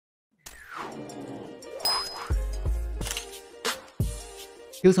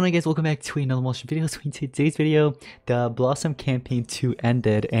Hey, what's going on, guys? Welcome back to another motion video. So in today's video, the Blossom Campaign 2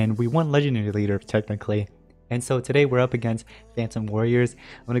 ended and we won Legendary Leader technically. And so today we're up against Phantom Warriors.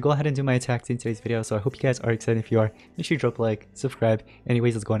 I'm going to go ahead and do my attacks in today's video, so I hope you guys are excited. If you are, make sure you drop a like, subscribe.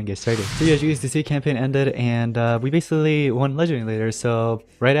 Anyways, let's go ahead and get started. So yeah, as you guys can see, campaign ended and we basically won Legendary Leader. So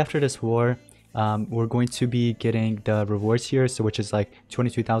right after this war, we're going to be getting the rewards here, so which is like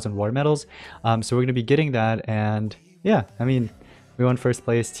 22,000 war medals. So we're going to be getting that, and yeah, I mean, we won first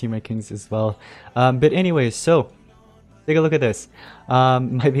place, team rankings as well. But anyways, so take a look at this.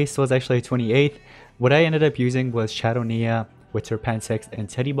 My base was actually 28th. What I ended up using was Shadow Nia with Serpentix and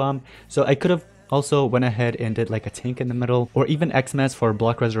Teddy Bomb. So I could have also went ahead and did like a tank in the middle, or even X-Mess for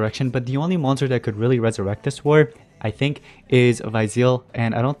block resurrection. But the only monster that could really resurrect this war, I think, is Vyzeel,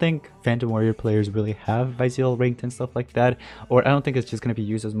 and I don't think Phantom Warrior players really have Vyzeel ranked and stuff like that, or I don't think it's just going to be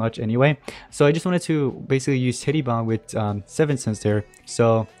used as much anyway. So I just wanted to basically use Teddy Bomb with 7 cents there.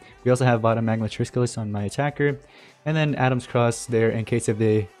 So we also have Bottom Magma Triskelis on my attacker, and then Adam's Cross there in case if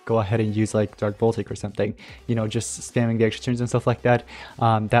they go ahead and use like Dark Voltic or something, you know, just spamming the extra turns and stuff like that.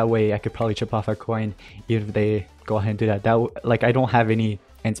 That way I could probably chip off a coin if they go ahead and do that. Like, I don't have any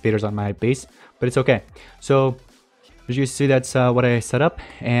end spaders on my base, but it's okay. So as you see, that's what I set up,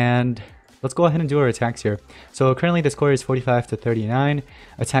 and let's go ahead and do our attacks here. So currently the score is 45 to 39.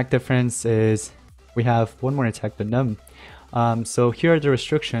 Attack difference is, we have one more attack than them. So here are the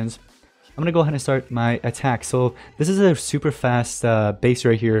restrictions. I'm gonna go ahead and start my attack. So this is a super fast base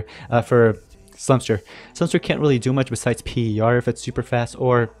right here for Slumster. Slumster can't really do much besides PER if it's super fast,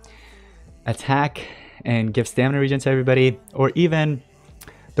 or attack and give stamina regen to everybody, or even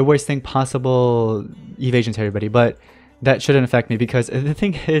the worst thing possible, evasion to everybody. But that shouldn't affect me, because the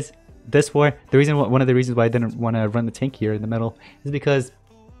thing is, this war, one of the reasons why I didn't want to run the tank here in the middle is because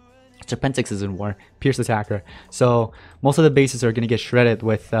Serpentix is in war, Pierce attacker. So most of the bases are going to get shredded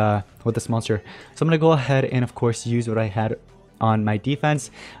with this monster. So I'm going to go ahead and of course use what I had on my defense.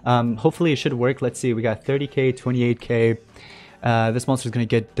 Hopefully it should work. Let's see, we got 30k, 28k. This monster is going to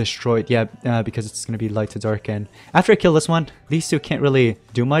get destroyed, yeah, because it's going to be light to dark. And after I kill this one, these two can't really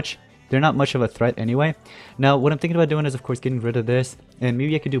do much. They're not much of a threat anyway. Now, what I'm thinking about doing is, of course, getting rid of this. And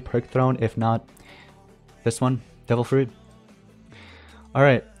maybe I could do Perk Throne, if not this one, Devil Fruit.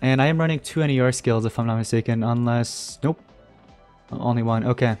 Alright, and I am running 2 NER skills, if I'm not mistaken, unless... Nope. Only one.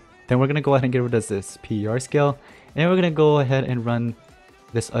 Okay. Then we're going to go ahead and get rid of this PER skill. And we're going to go ahead and run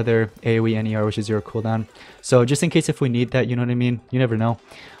this other AoE NER, which is 0 cooldown. So just in case if we need that, you know what I mean? You never know.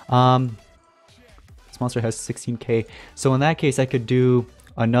 This monster has 16k. So in that case, I could do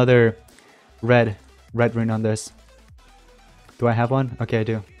another red rune on this. Do I have one? Okay, I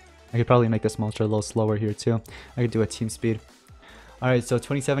do. I could probably make this monster a little slower here too. I could do a team speed. Alright, so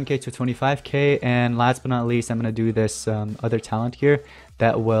 27k to 25k, and last but not least, I'm going to do this other talent here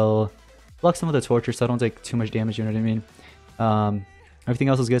that will block some of the torture so I don't take too much damage, you know what I mean? Everything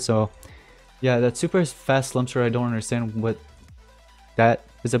else is good, so yeah, that super fast Slumster, I don't understand what that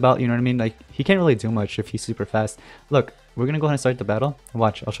is about, you know what I mean? Like, he can't really do much if he's super fast. Look, we're going to go ahead and start the battle.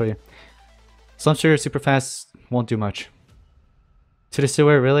 Watch, I'll show you. Slumster super fast won't do much. To the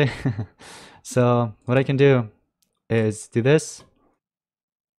sewer, really? So what I can do is do this.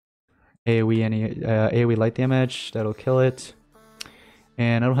 AoE light damage, that'll kill it.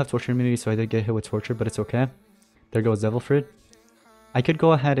 And I don't have torture immunity, so I did get hit with torture, but it's okay. There goes Devil Fruit. I could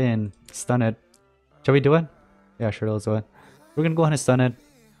go ahead and stun it. Shall we do it? Yeah, sure, let's do it. We're gonna go ahead and stun it.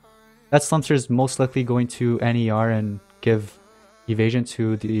 That Slumster is most likely going to NER and give evasion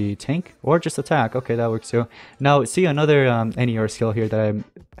to the tank, or just attack. Okay, that works too. Now, see another NER skill here that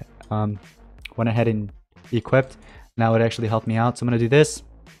I went ahead and equipped. Now it actually helped me out, so I'm gonna do this.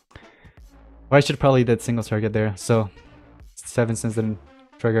 Or I should probably did single target there, so 7 cents didn't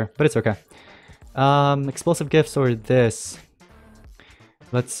trigger, but it's okay. Explosive gifts or this.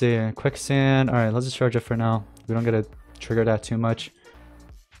 Let's see, quicksand. Alright, let's just charge it for now. We don't gotta trigger that too much.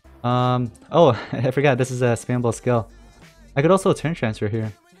 Oh, I forgot, this is a spammable skill. I could also turn transfer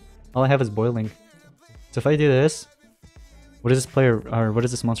here. All I have is boiling. So if I do this, what is this player, or what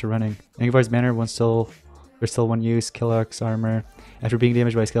is this monster running? Angar's banner, there's still 1 use, Killock's armor. After being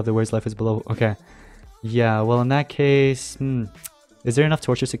damaged by a skill, the word's life is below. Okay. Yeah, well in that case, is there enough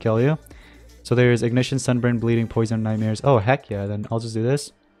torches to kill you? So there's ignition, sunburn, bleeding, poison, nightmares. Oh, heck yeah, then I'll just do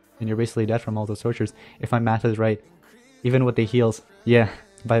this. And you're basically dead from all those tortures. If my math is right. Even with the heals. Yeah,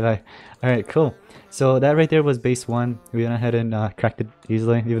 bye-bye. Alright, cool. So that right there was base 1. We went ahead and cracked it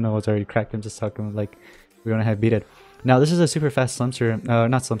easily. Even though it was already cracked, I'm just talking like we went ahead and beat it. Now this is a super fast Slumster.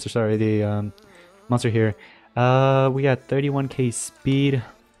 Not Slumster, sorry. The monster here. We got 31k speed.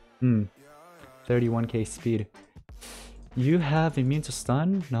 31k speed. You have immune to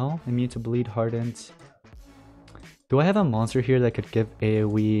stun? No. Immune to bleed, hardened. Do I have a monster here that could give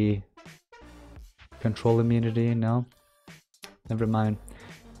AoE control immunity? No. Never mind.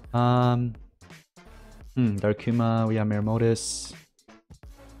 Darkuma, we have Miramotis.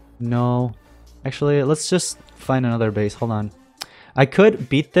 No. Actually, let's just find another base. Hold on. I could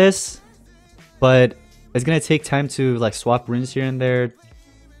beat this, but it's gonna take time to like swap runes here and there.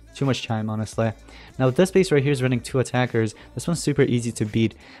 Too much time, honestly. Now this base right here is running 2 attackers. This one's super easy to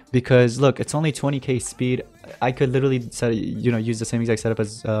beat because look, it's only 20k speed. I could literally set, use the same exact setup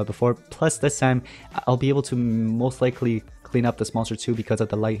as before. Plus this time I'll be able to most likely clean up this monster too because of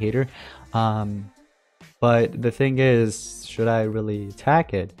the light hater. But the thing is, should I really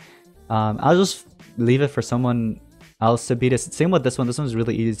attack it? I'll just leave it for someone else to beat it. Same with this one. This one's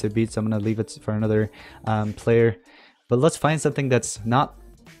really easy to beat, so I'm gonna leave it for another player. But let's find something that's not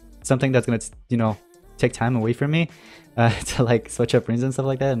something that's gonna, take time away from me to like switch up runes and stuff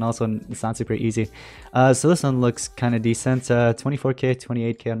like that. And also, it's not super easy. So this one looks kind of decent. 24k,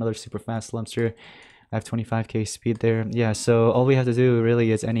 28k, another super fast lumpster. I have 25k speed there. Yeah. So all we have to do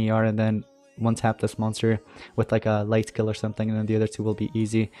really is NER and then one tap this monster with like a light skill or something, and then the other 2 will be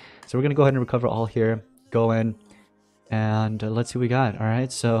easy. So we're gonna go ahead and recover all here, go in, and let's see what we got. All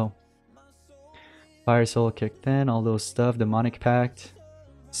right, so Fire Soul kicked in, all those stuff, Demonic Pact,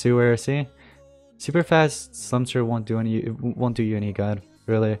 Sewer. See, super fast Slumster won't do you any good,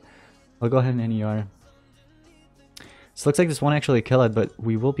 really. I'll go ahead and NER. So looks like this won't actually kill it, but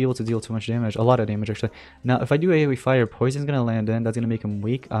we will be able to deal too much damage, a lot of damage actually. Now if I do AoE fire, Poison's gonna land in, that's gonna make him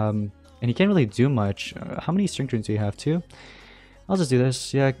weak. And he can't really do much. How many strength runes do you have? 2? I'll just do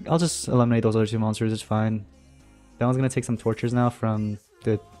this. Yeah, I'll just eliminate those other 2 monsters. It's fine. That one's gonna take some tortures now from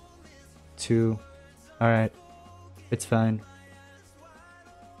the 2. Alright. It's fine.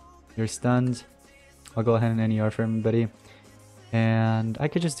 You're stunned. I'll go ahead and NER for everybody. And I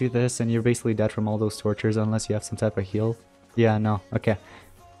could just do this, and you're basically dead from all those tortures unless you have some type of heal. Yeah, no. Okay.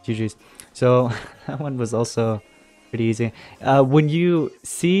 GG's. So, that one was also pretty easy. When you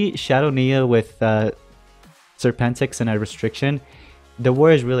see Shadow Nia with Serpentix and a restriction, the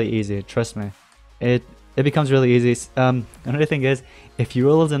war is really easy. Trust me, it becomes really easy. Another thing is, if you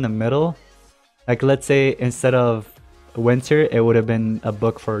roll in the middle, like let's say instead of Winter, it would have been a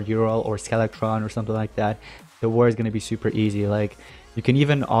book for Ural or Scalatron or something like that. The war is gonna be super easy. Like you can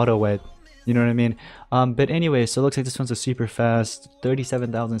even auto it. You know what I mean? But anyway, so it looks like this one's a super fast,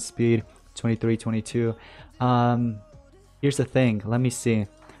 37,000 speed, 23, 22. Here's the thing. Let me see.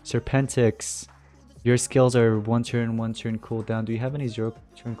 Serpentix, your skills are 1 turn cooldown. Do you have any 0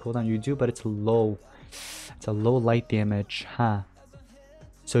 turn cooldown? You do, but it's low. It's a low light damage, huh?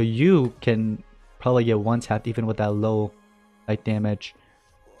 So you can probably get 1 tapped even with that low light damage.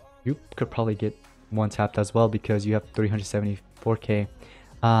 You could probably get 1 tapped as well because you have 374k.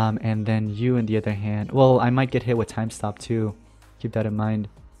 And then you, on the other hand, well, I might get hit with time stop too. Keep that in mind.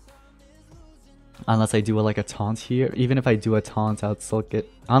 Unless I do like a taunt here. Even if I do a taunt, I'll still get...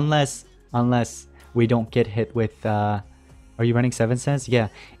 Unless we don't get hit with... Are you running 7 cents? Yeah.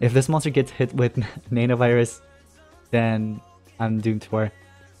 If this monster gets hit with Nanovirus, then I'm doomed for.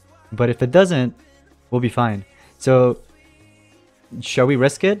 But if it doesn't, we'll be fine. So, shall we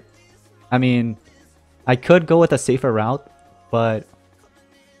risk it? I mean, I could go with a safer route, but...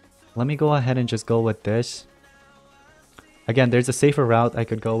 Let me go ahead and just go with this. Again, there's a safer route I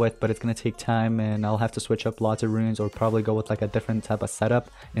could go with, but it's going to take time and I'll have to switch up lots of runes or probably go with like a different type of setup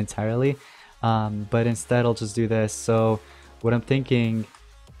entirely. But instead, I'll just do this. So what I'm thinking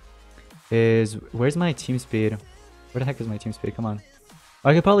is, where's my team speed? Where the heck is my team speed? Come on.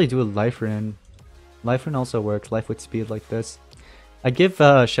 I could probably do a life rune. Life rune also works. Life with speed like this. I give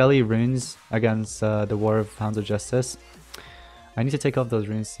Shelly runes against the War of Hounds of Justice. I need to take off those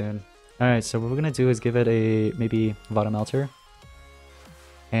runes soon. Alright, so what we're gonna do is give it a maybe Vada Melter.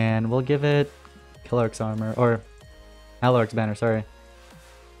 And we'll give it Killark's armor, or Alark's banner, sorry.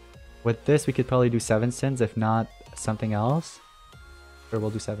 With this, we could probably do 7 sins, if not something else. Or we'll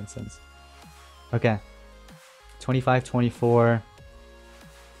do 7 sins. Okay. 25, 24.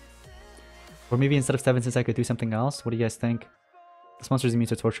 Or maybe instead of 7 sins, I could do something else. What do you guys think? This monster's immune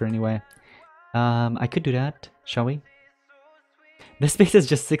to torture anyway. I could do that, shall we? This base is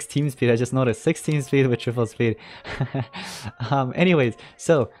just 6 team speed, I just noticed. 6 team speed with triple speed. Anyways,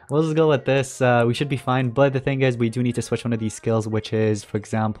 so we'll just go with this. We should be fine, but the thing is, we do need to switch one of these skills, which is, for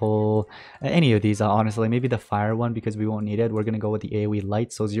example, any of these, honestly. Maybe the fire one, because we won't need it. We're going to go with the AoE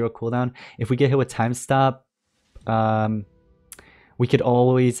light, so 0 cooldown. If we get hit with time stop, we could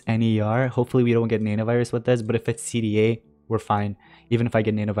always NER. Hopefully we don't get nanovirus with this, but if it's CDA, we're fine. even if I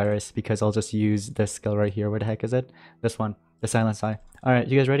get nanovirus, because I'll just use this skill right here. Where the heck is it? This one, the silence eye. All right,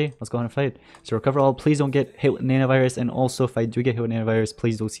 you guys ready? Let's go on and fight. So recover all. Please don't get hit with nanovirus, and also if I do get hit with nanovirus,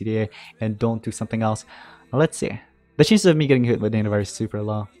 please do CDA and don't do something else. Let's see. The chances of me getting hit with nanovirus is super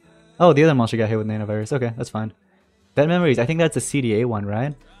low. Oh, the other monster got hit with nanovirus. Okay, that's fine. Dead memories. I think that's a CDA one,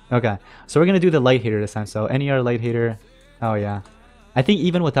 right? Okay, so we're gonna do the light hater this time. So NER light hater. Oh yeah, I think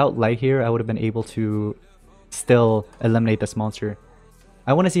even without light hater, I would have been able to still eliminate this monster.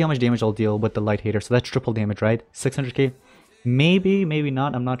 I want to see how much damage I'll deal with the light hater. So that's triple damage, right? 600k. Maybe, maybe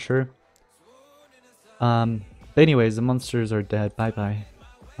not. I'm not sure. But anyways, the monsters are dead. Bye bye.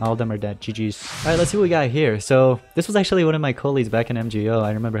 All of them are dead. GG's. Alright, let's see what we got here. So this was actually one of my colleagues back in MGO.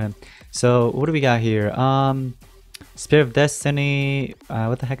 I remember him. So what do we got here? Spirit of Destiny.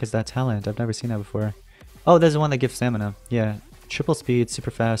 What the heck is that talent? I've never seen that before. Oh, there's the one that gives stamina. Yeah. Triple speed,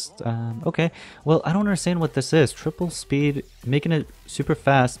 super fast. Okay. Well, I don't understand what this is. Triple speed, making it super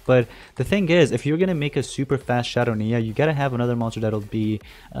fast. But the thing is, if you're gonna make a super fast Shadow Nia, you gotta have another monster that'll be,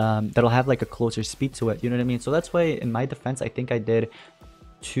 that'll have like a closer speed to it. You know what I mean? So that's why, in my defense, I think I did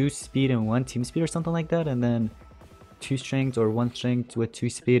 2 speed and 1 team speed or something like that, and then 2 strength or 1 strength with 2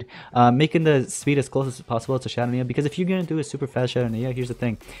 speed, making the speed as close as possible to Shadow Nia. Because if you're gonna do a super fast Shadow Nia, here's the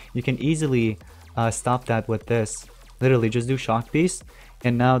thing: you can easily stop that with this. Literally, just do Shock Beast,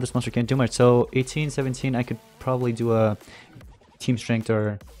 and now this monster can't do much. So 18, 17, I could probably do a team strength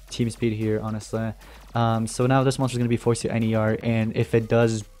or team speed here, honestly. So now this monster is gonna be forced to NER, and if it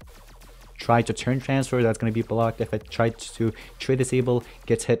does try to turn transfer, that's going to be blocked. If it tries to trade disable,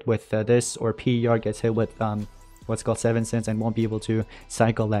 gets hit with this, or PER gets hit with what's called 7 cents and won't be able to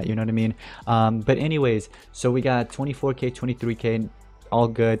cycle that, you know what I mean? But anyways, so we got 24k, 23k, all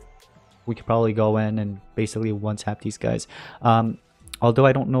good. We could probably go in and basically one-tap these guys. Although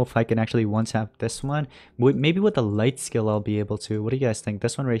I don't know if I can actually one-tap this one. Maybe with the light skill I'll be able to. What do you guys think?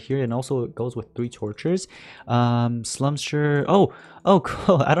 This one right here, and also it goes with 3 tortures. Slumster. Oh,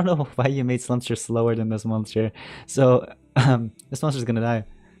 cool. I don't know why you made Slumster slower than this monster. So this monster's gonna die.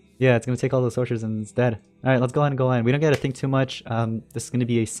 Yeah, it's gonna take all those tortures and it's dead. All right, let's go ahead and go in. We don't gotta think too much. This is gonna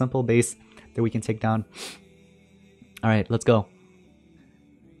be a simple base that we can take down. All right, let's go.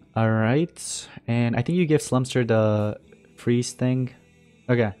 All right, and I think you give Slumster the freeze thing.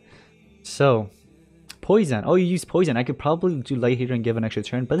 Okay, so poison. Oh, you use poison. I could probably do light heater and give an extra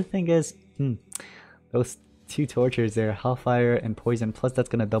turn, but the thing is, those 2 tortures there, hellfire and poison, plus that's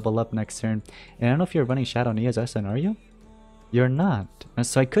gonna double up next turn. And I don't know if you're running Shadow Nia's SN, are you? You're not. And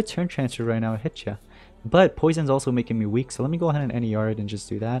so I could turn transfer right now and hit you, but poison's also making me weak. So let me go ahead and NER it and just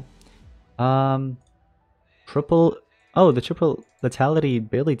do that. Triple. Oh, the triple lethality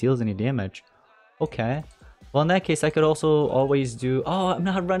barely deals any damage. Okay. Well, in that case, I could also always do... Oh, I'm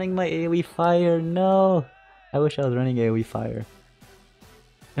not running my AoE fire. No. I wish I was running AoE fire.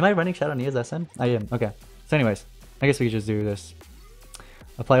 Am I running Shadow Nia's SN? I am. Okay. So anyways, I guess we could just do this.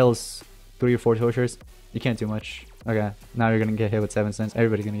 Apply those 3 or 4 tortures. You can't do much. Okay. Now you're going to get hit with 7 cents.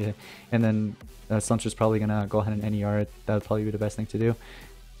 Everybody's going to get hit. And then Slumster's probably going to go ahead and NER it. That would probably be the best thing to do.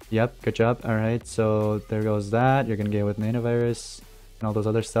 Yep, good job. All right, so there goes that. You're gonna get with nanovirus and all those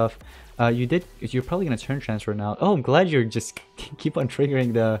other stuff. You're probably gonna turn transfer now. Oh, I'm glad you're just keep on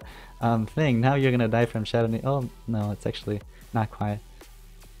triggering the thing. Now you're gonna die from Shadow. Oh no, it's actually not quite.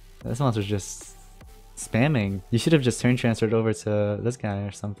 This monster's just spamming. You should have just turn transferred over to this guy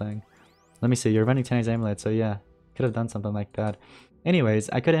or something. Let me see. You're running 10x amulet, so yeah, could have done something like that. Anyways,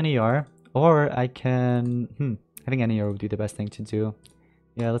 I could NER, or I can. I think NER would be the best thing to do.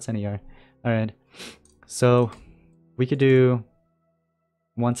 Yeah, let's NER. Alright. So we could do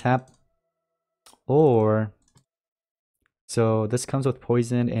 1 tap. Or so this comes with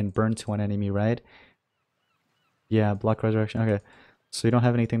poison and burn to 1 enemy, right? Yeah, block resurrection. Okay. So you don't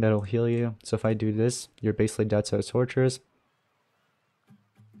have anything that'll heal you. So if I do this, you're basically dead to tortures.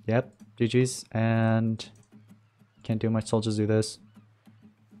 Yep, GG's. And can't do much, so I'll just do this.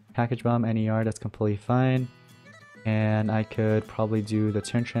 Package bomb, NER, that's completely fine. And I could probably do the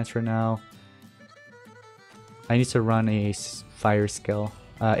turn transfer now. I need to run a fire skill,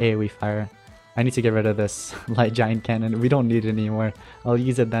 AoE fire. I need to get rid of this light giant cannon. We don't need it anymore. I'll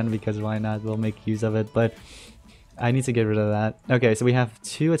use it then because why not? We'll make use of it, but I need to get rid of that. Okay, so we have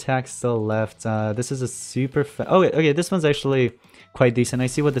 2 attacks still left. This is a super oh, okay, this one's actually quite decent. I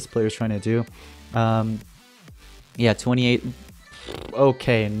see what this player is trying to do. Yeah, 28.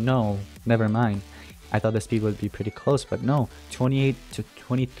 Okay, no, never mind. I thought the speed would be pretty close, but no. 28 to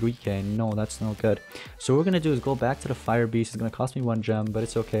 23k. No, that's no good. So what we're going to do is go back to the Fire Beast. It's going to cost me 1 gem, but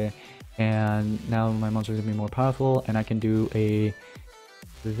it's okay. And now my monster is going to be more powerful, and I can do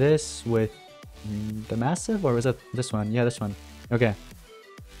this with the Massive, or was it this one? Yeah, this one. Okay.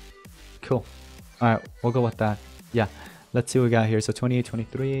 Cool. Alright, we'll go with that. Yeah. Let's see what we got here. So 28,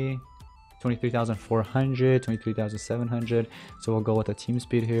 23, 23,400, 23,700. So we'll go with the team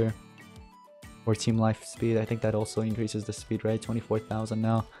speed here. Or team life speed. I think that also increases the speed, right? 24,000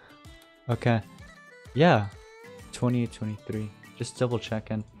 now. Okay. Yeah. 20, 23. Just double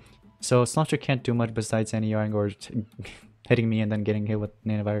checking. So Slauncher can't do much besides NERing or hitting me and then getting hit with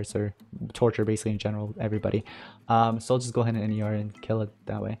nanovirus or torture basically in general, everybody. So I'll just go ahead and NER and kill it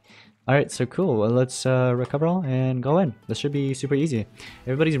that way. Alright, so cool. Well, let's recover all and go in. This should be super easy.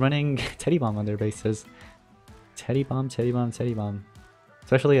 Everybody's running Teddy Bomb on their bases. Teddy Bomb, Teddy Bomb, Teddy Bomb.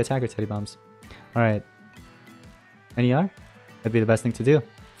 Especially attacker Teddy Bombs. Alright. NER? That'd be the best thing to do.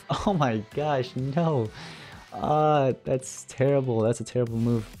 Oh my gosh, no. That's terrible. That's a terrible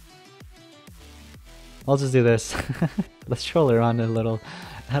move. I'll just do this. Let's troll around a little.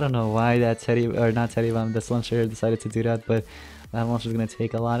 I don't know why that Teddy, or not Teddy Bomb, this launcher decided to do that, but that launcher's gonna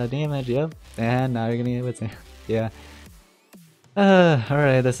take a lot of damage, yep. And now you're gonna get with it. Yeah.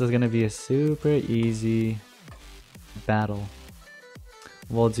 Alright, this is gonna be a super easy battle.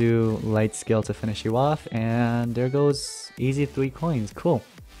 We'll do light skill to finish you off, and there goes easy 3 coins. Cool.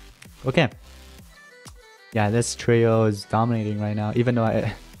 Okay. Yeah, this trio is dominating right now, even though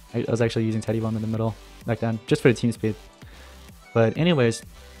I was actually using Teddy Bomb in the middle back then, just for the team speed. But anyways,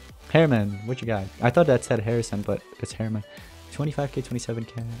 Harriman, what you got? I thought that said Harrison, but it's Harriman. 25k,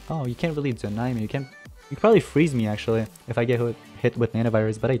 27k. Oh, you can't really deny me. You can probably freeze me actually if I get hit with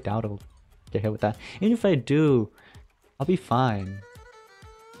nanovirus, but I doubt I'll get hit with that. Even if I do, I'll be fine.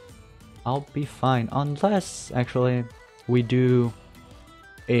 I'll be fine unless actually we do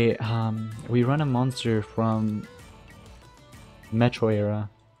a we run a monster from Metro era.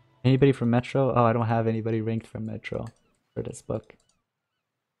 Anybody from Metro? Oh, I don't have anybody ranked from Metro for this book.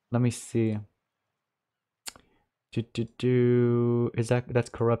 Let me see. Is that's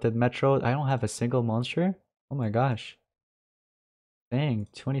corrupted Metro? I don't have a single monster. Oh my gosh. Dang,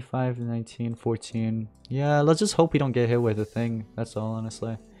 25, 19, 14. Yeah, let's just hope we don't get hit with a thing. That's all,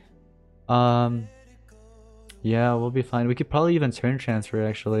 honestly. Yeah, we'll be fine. We could probably even turn transfer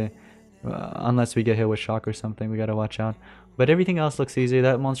actually. Unless we get hit with shock or something, we gotta watch out. But everything else looks easy.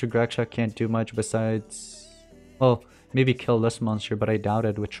 That monster Grakshak can't do much besides... Well, maybe kill this monster, but I doubt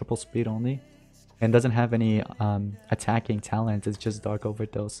it with triple speed only. And doesn't have any attacking talent, it's just Dark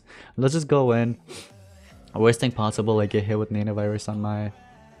Overdose. Let's just go in. Worst thing possible, I get hit with nanovirus on my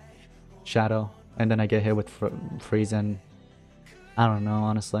Shadow. And then I get hit with Freeze and... I don't know,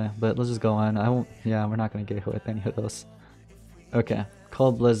 honestly. But let's just go in. I won't... Yeah, we're not gonna get hit with any of those. Okay.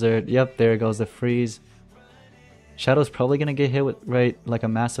 Cold Blizzard. Yep, there goes the Freeze. Shadow's probably gonna get hit with, right, like a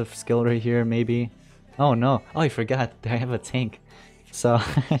massive skill right here, maybe. Oh no. Oh, I forgot. I have a tank. So,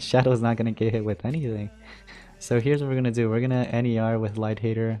 Shadow's not gonna get hit with anything. So here's what we're gonna do. We're gonna NER with Light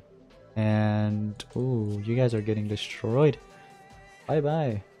Hater. And... Ooh, you guys are getting destroyed.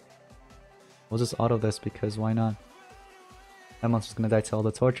 Bye-bye. We'll just auto this because why not? That monster's gonna die to all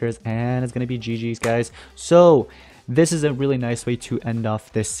the tortures. And it's gonna be GG's, guys. So... This is a really nice way to end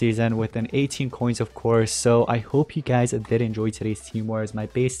off this season with an 18 coins, of course. So I hope you guys did enjoy today's Team Wars. My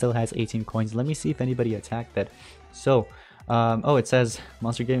base still has 18 coins. Let me see if anybody attacked that. So, oh, it says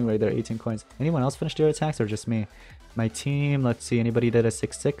Monster Gaming right there, 18 coins. Anyone else finish their attacks or just me? My team, let's see, anybody did a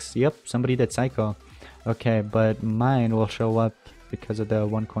 6-6? Yep, somebody did Psycho. Okay, but mine will show up because of the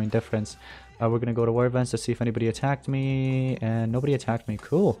 1 coin difference. We're gonna go to War Events to see if anybody attacked me, and nobody attacked me.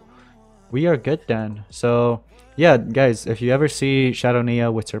 Cool. We are good then. So yeah, guys, if you ever see Shadow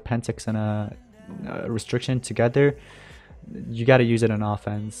Nia with Serpentix and a restriction together, you got to use it in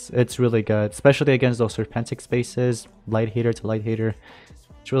offense. It's really good, especially against those Serpentix bases, Light Hater to Light Hater.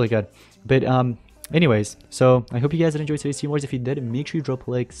 It's really good. But anyways, so I hope you guys did enjoy today's Team Wars. If you did, make sure you drop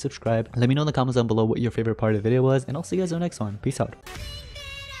a like, subscribe. Let me know in the comments down below what your favorite part of the video was, and I'll see you guys in the next one. Peace out.